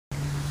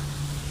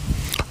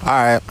All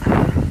right.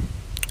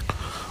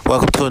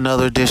 Welcome to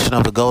another edition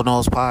of the Go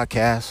Noles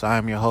podcast. I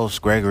am your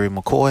host, Gregory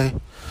McCoy.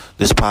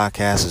 This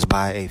podcast is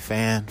by a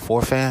fan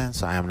for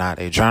fans. I am not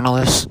a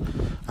journalist.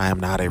 I am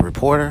not a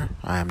reporter.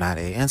 I am not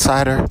an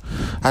insider.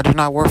 I do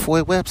not work for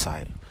a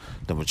website.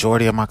 The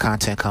majority of my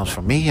content comes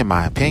from me, in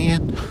my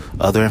opinion.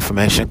 Other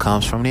information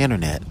comes from the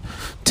internet.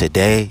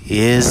 Today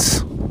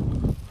is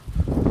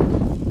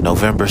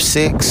November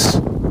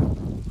 6th,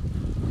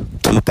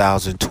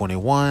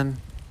 2021.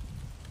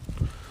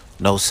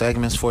 No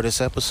segments for this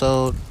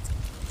episode.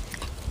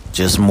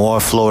 Just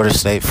more Florida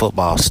State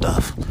football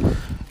stuff.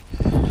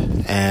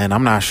 And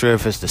I'm not sure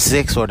if it's the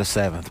 6th or the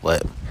 7th,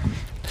 but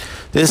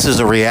this is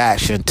a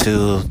reaction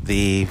to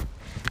the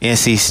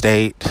NC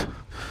State,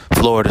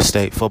 Florida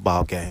State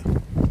football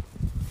game.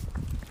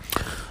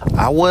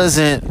 I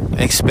wasn't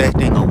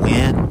expecting a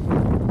win.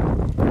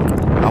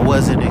 I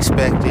wasn't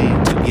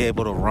expecting to be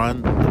able to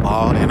run the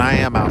ball, and I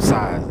am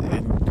outside.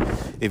 And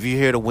if you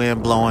hear the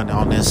wind blowing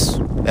on this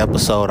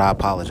episode, I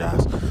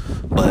apologize,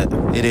 but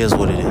it is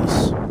what it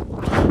is.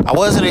 I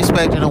wasn't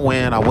expecting a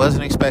win. I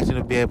wasn't expecting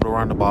to be able to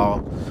run the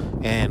ball,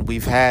 and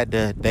they've had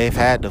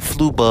the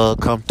flu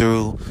bug come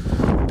through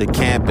the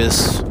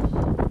campus,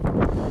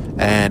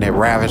 and it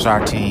ravaged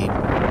our team.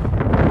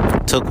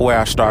 Took away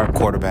our starting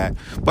quarterback,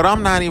 but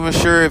I'm not even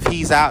sure if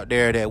he's out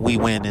there that we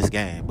win this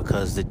game,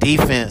 because the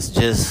defense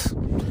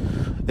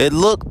it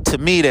looked to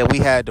me that we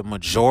had the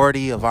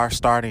majority of our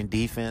starting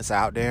defense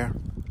out there,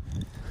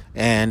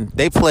 and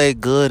they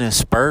played good in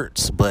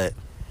spurts, but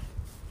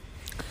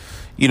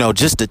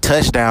just the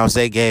touchdowns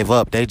they gave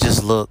up, they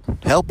just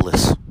looked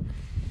helpless.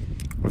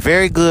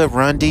 Very good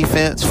run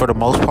defense for the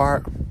most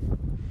part.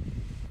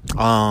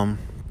 And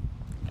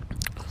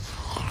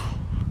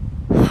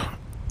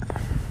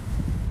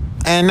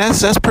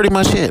that's pretty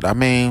much it. I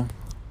mean,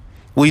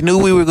 we knew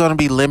we were going to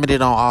be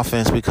limited on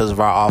offense because of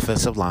our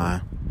offensive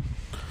line.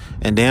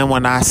 And then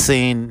when I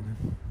seen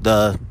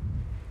the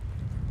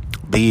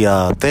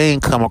thing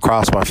come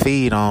across my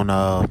feed on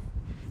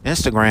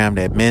Instagram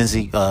that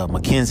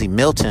Mackenzie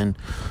Milton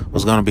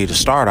was going to be the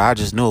starter, I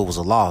just knew it was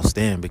a loss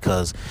then,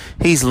 because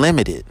he's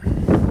limited.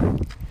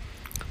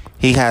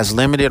 He has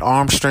limited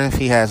arm strength.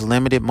 He has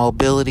limited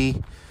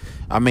mobility.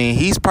 I mean,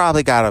 he's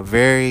probably got a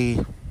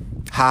very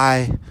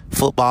high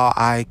football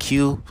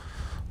IQ,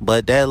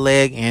 but that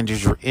leg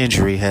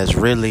injury has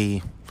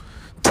really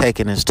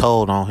taken its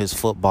toll on his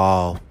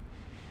football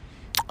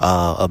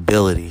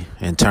ability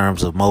in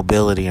terms of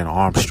mobility and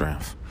arm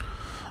strength.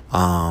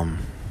 My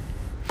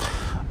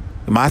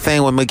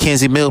thing with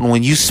Mackenzie Milton,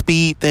 when you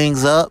speed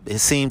things up, it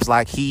seems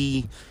like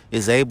he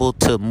is able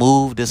to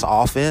move this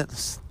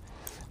offense.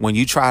 When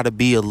you try to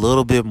be a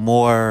little bit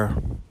more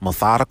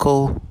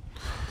methodical,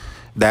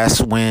 that's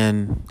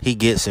when he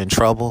gets in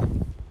trouble.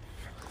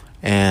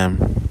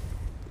 And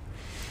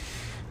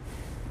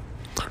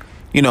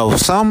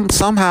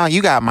somehow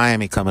you got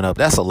Miami coming up.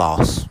 That's a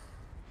loss.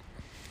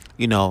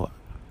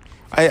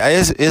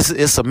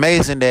 It's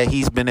amazing that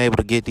he's been able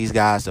to get these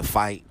guys to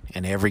fight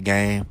in every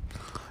game.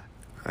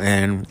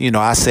 And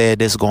I said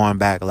this going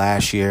back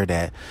last year,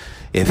 that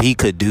if he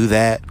could do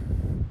that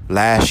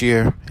last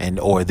year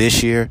or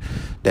this year,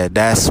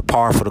 that's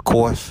par for the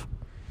course.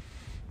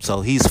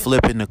 So he's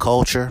flipping the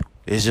culture.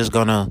 It's just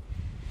gonna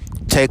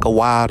take a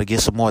while to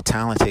get some more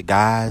talented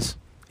guys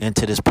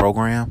into this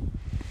program.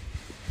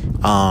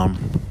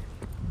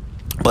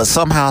 But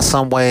somehow,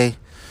 some way,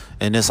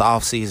 in this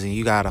offseason,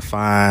 you got to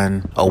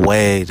find a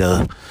way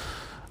to,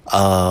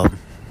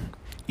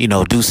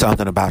 do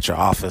something about your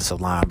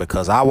offensive line.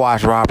 Because I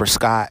watched Robert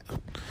Scott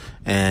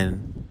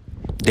and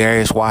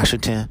Darius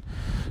Washington.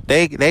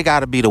 They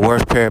got to be the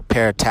worst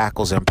pair of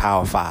tackles in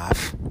Power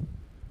 5.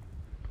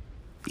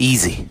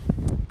 Easy.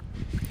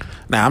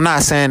 Now, I'm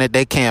not saying that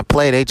they can't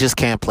play. They just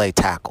can't play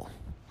tackle.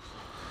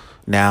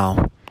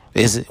 Now,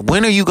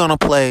 when are you going to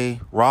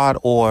play Rod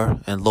Orr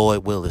and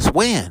Lloyd Willis?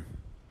 When?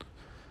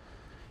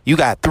 You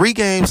got 3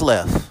 games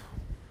left.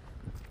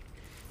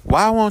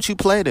 Why won't you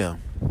play them?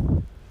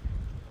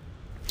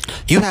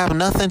 You have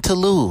nothing to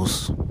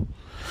lose.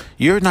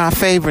 You're not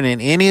favored in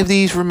any of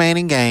these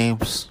remaining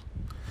games.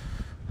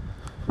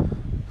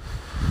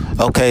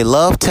 Okay,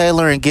 Love,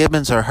 Taylor, and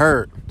Gibbons are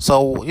hurt.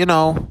 So,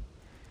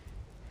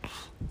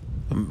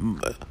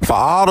 for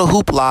all the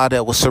hoopla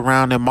that was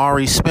surrounding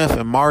Maurice Smith,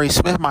 and Maurice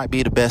Smith might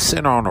be the best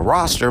center on the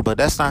roster, but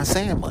that's not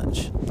saying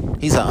much.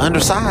 He's an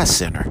undersized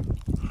center.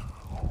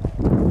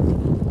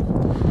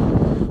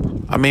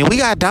 I mean, we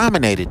got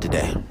dominated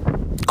today.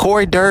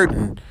 Corey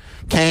Durden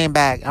came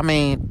back. I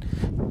mean,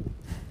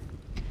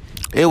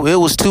 it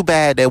was too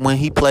bad that when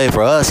he played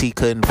for us, he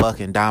couldn't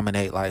fucking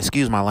dominate,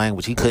 excuse my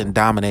language, he couldn't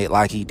dominate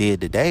like he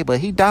did today, but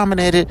he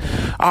dominated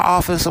our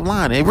offensive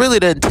line. It really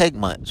doesn't take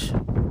much.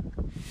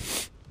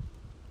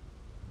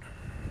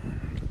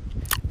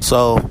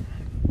 So,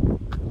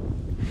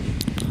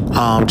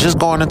 just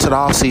going into the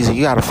offseason,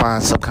 you got to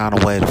find some kind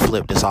of way to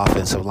flip this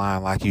offensive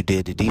line like you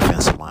did the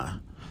defensive line.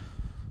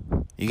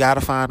 You got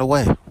to find a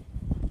way.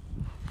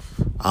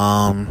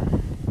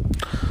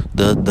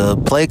 The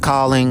play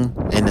calling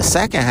in the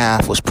second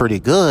half was pretty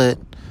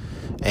good,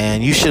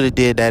 And you should have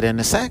did that in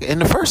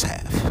the first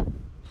half.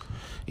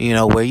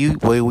 Where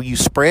you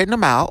spreading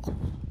them out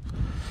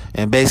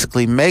and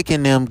basically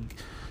making them,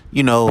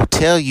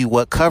 tell you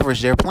what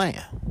coverage they're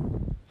playing.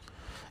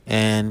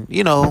 And,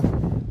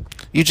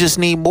 you just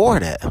need more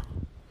of that.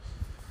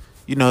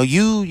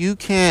 You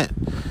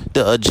can't,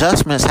 the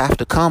adjustments have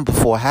to come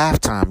before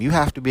halftime. You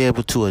have to be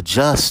able to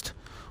adjust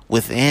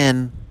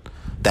within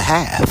the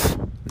half,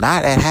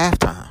 not at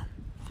halftime.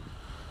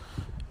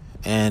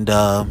 And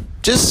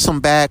just some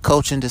bad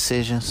coaching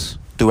decisions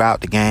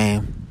throughout the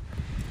game.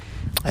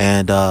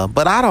 And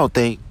but I don't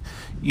think,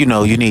 you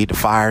need to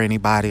fire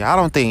anybody. I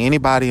don't think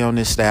anybody on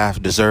this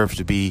staff deserves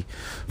to be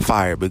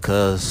fired,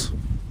 because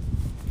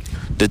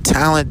the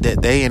talent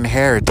that they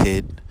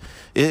inherited,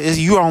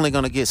 you're only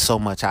going to get so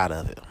much out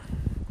of it.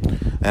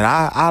 And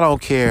I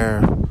don't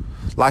care,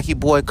 like your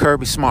boy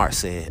Kirby Smart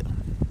said,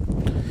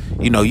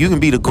 you can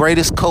be the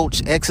greatest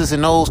coach, X's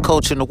and O's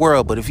coach in the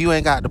world, but if you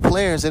ain't got the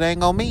players, it ain't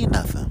going to mean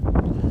nothing.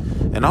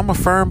 And I'm a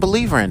firm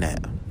believer in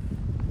that.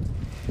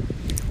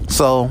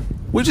 So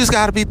we just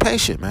got to be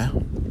patient,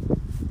 man.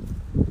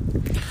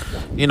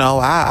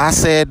 I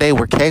said they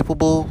were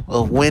capable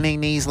of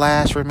winning these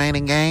last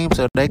remaining games,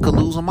 or they could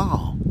lose them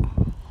all.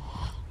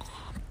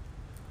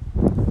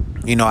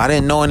 I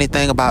didn't know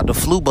anything about the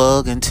flu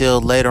bug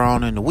until later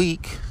on in the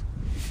week.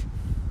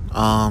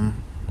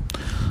 But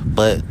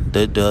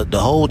the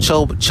whole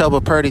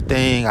Chubba Purdy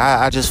thing,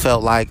 I just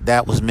felt like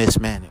that was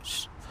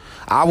mismanaged.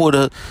 I would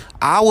have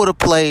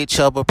played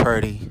Chubba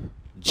Purdy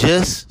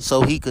just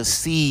so he could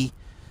see,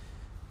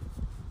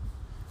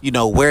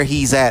 where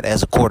he's at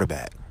as a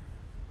quarterback.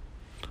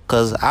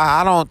 Because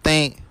I don't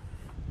think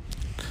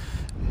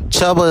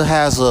Chubba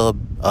has a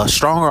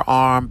stronger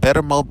arm,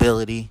 better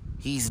mobility.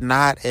 He's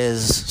not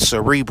as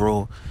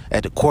cerebral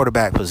at the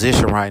quarterback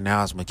position right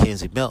now as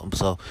Mackenzie Milton.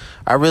 So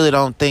I really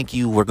don't think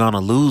you were going to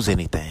lose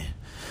anything.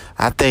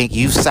 I think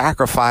you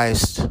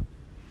sacrificed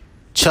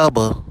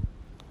Chubba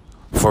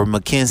for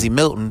Mackenzie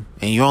Milton,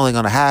 and you're only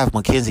going to have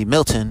Mackenzie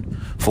Milton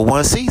for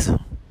one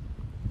season.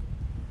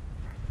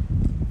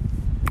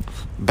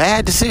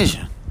 Bad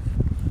decision.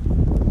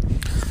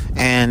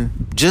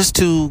 And just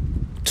to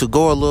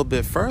go a little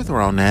bit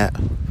further on that,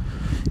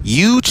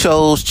 you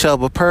chose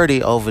Chubba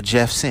Purdy over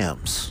Jeff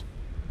Sims.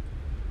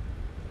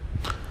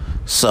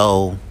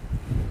 So,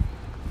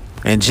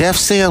 and Jeff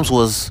Sims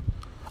was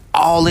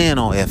all in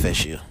on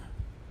FSU.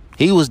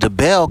 He was the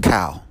bell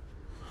cow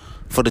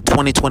for the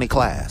 2020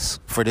 class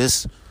for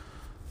this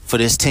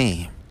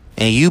team.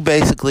 And you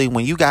basically,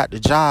 when you got the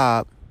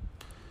job,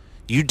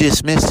 you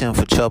dismissed him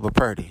for Chubba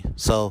Purdy.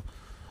 So,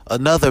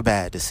 another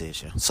bad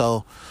decision.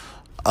 So,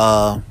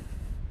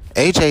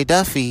 AJ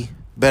Duffy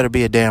better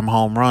be a damn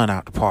home run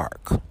out the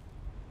park.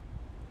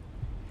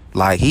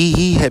 Like,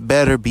 he had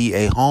better be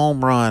a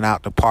home run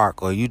out the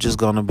park, or you just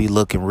gonna be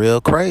looking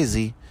real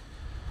crazy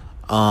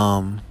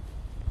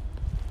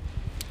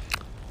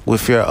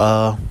with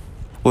your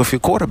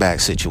quarterback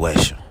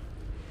situation.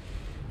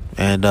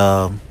 And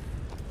how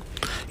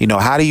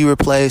do you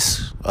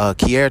replace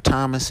Kier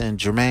Thomas and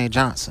Jermaine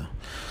Johnson?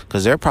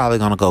 Because they're probably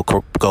gonna go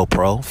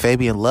pro.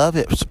 Fabian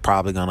Lovett's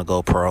probably gonna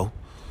go pro.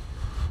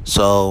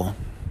 So,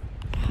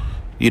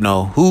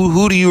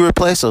 who do you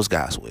replace those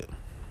guys with?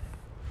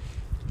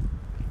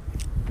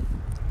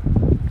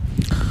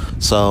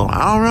 So,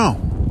 I don't know.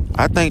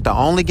 I think the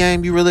only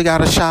game you really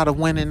got a shot of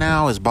winning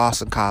now is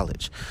Boston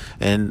College.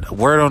 And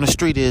word on the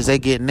street is they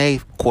getting a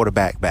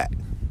quarterback back.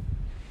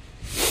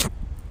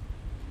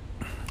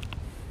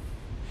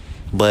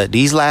 But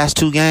these last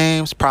two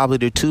games, probably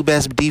the two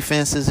best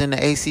defenses in the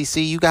ACC,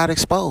 you got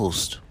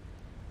exposed.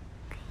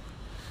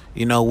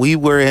 We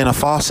were in a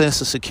false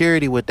sense of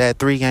security with that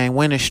 3-game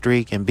winning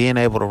streak and being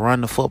able to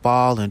run the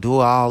football and do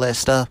all that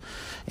stuff.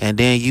 And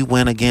then you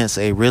went against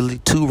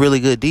two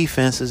really good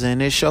defenses,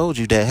 and it showed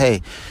you that,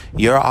 hey,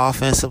 your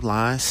offensive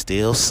line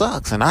still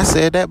sucks. And I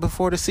said that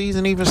before the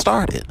season even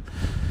started.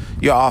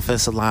 Your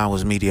offensive line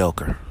was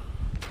mediocre.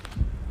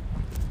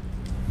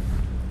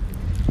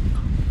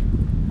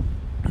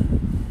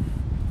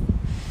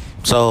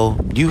 So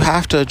you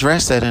have to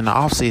address that in the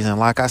offseason.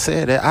 Like I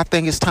said, I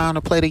think it's time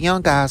to play the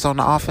young guys on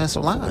the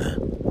offensive line.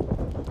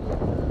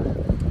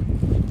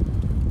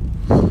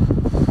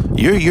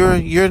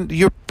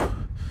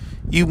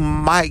 You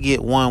might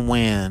get one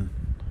win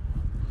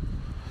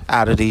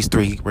out of these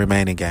 3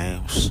 remaining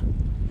games.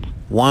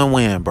 One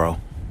win, bro.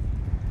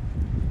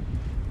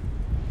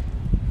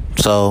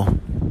 So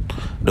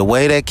the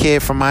way that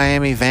kid from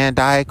Miami, Van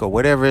Dyke or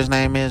whatever his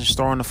name is,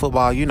 throwing the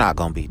football, you're not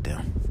gonna beat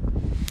them.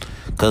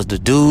 Because the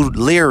dude,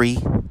 Leary,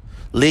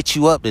 lit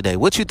you up today.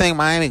 What you think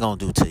Miami going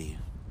to do to you?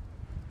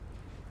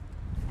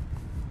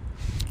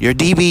 Your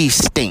DBs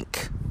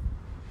stink.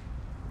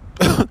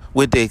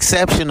 With the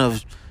exception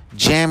of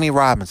Jamie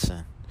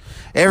Robinson.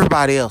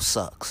 Everybody else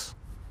sucks.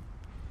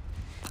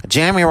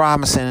 Jamie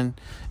Robinson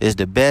is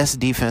the best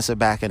defensive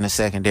back in the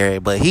secondary,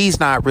 but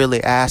he's not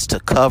really asked to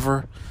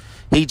cover.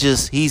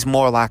 He's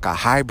more like a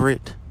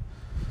hybrid.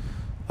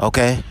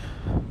 Okay?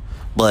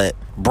 But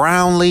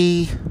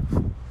Brownlee...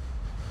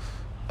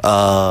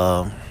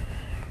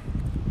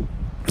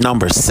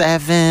 Number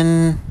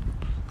 7,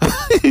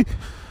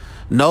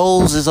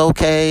 Knowles is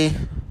okay.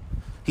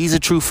 He's a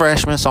true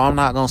freshman, so I'm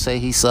not going to say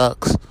he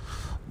sucks.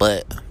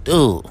 But,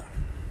 dude,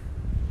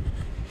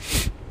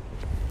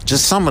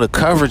 just some of the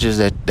coverages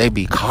that they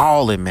be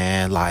calling,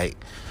 man, like,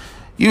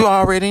 you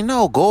already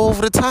know, go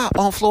over the top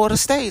on Florida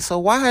State. So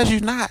why is you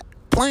not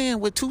playing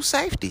with 2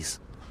 safeties?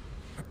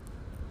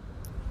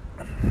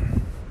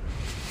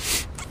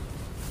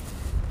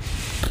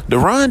 The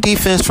run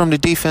defense from the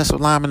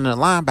defensive linemen and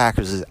the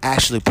linebackers is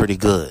actually pretty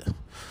good.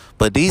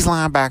 But these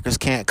linebackers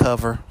can't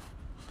cover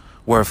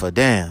worth a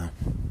damn.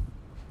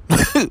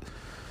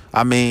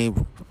 I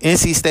mean,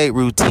 NC State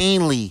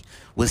routinely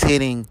was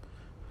hitting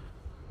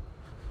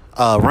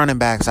running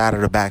backs out of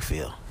the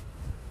backfield.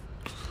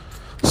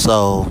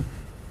 So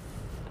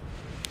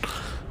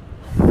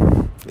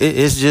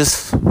it's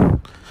just,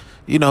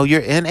 you're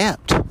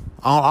inept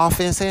on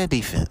offense and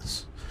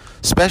defense.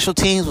 Special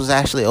teams was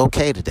actually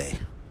okay today.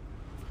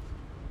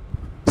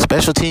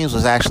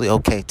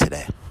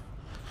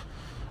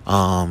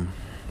 I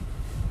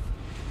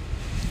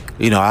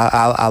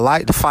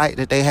like the fight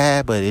that they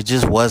had, but it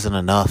just wasn't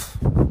enough.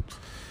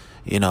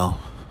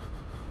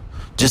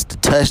 Just the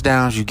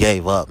touchdowns you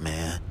gave up,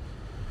 man,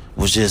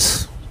 was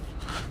just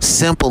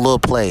simple little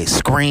plays,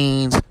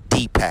 screens,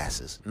 deep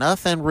passes.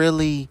 Nothing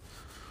really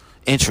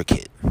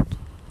intricate.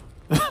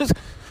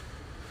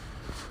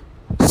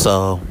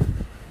 So,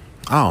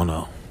 I don't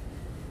know.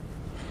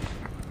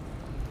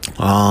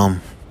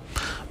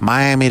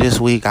 Miami this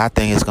week, I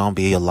think it's going to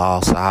be a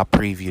loss. I'll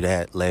preview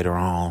that later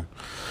on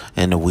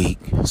in the week.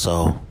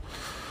 So,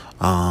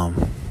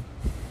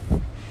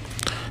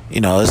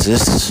 it's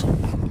just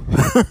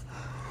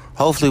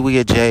hopefully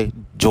we get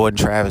Jordan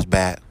Travis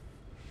back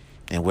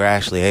and we're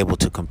actually able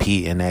to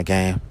compete in that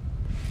game.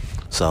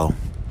 So,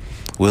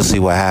 we'll see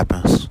what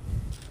happens.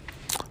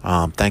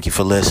 Thank you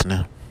for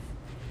listening.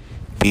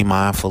 Be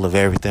mindful of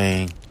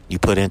everything you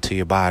put into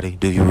your body.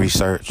 Do your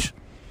research.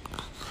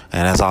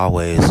 And as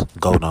always,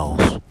 go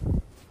Noles.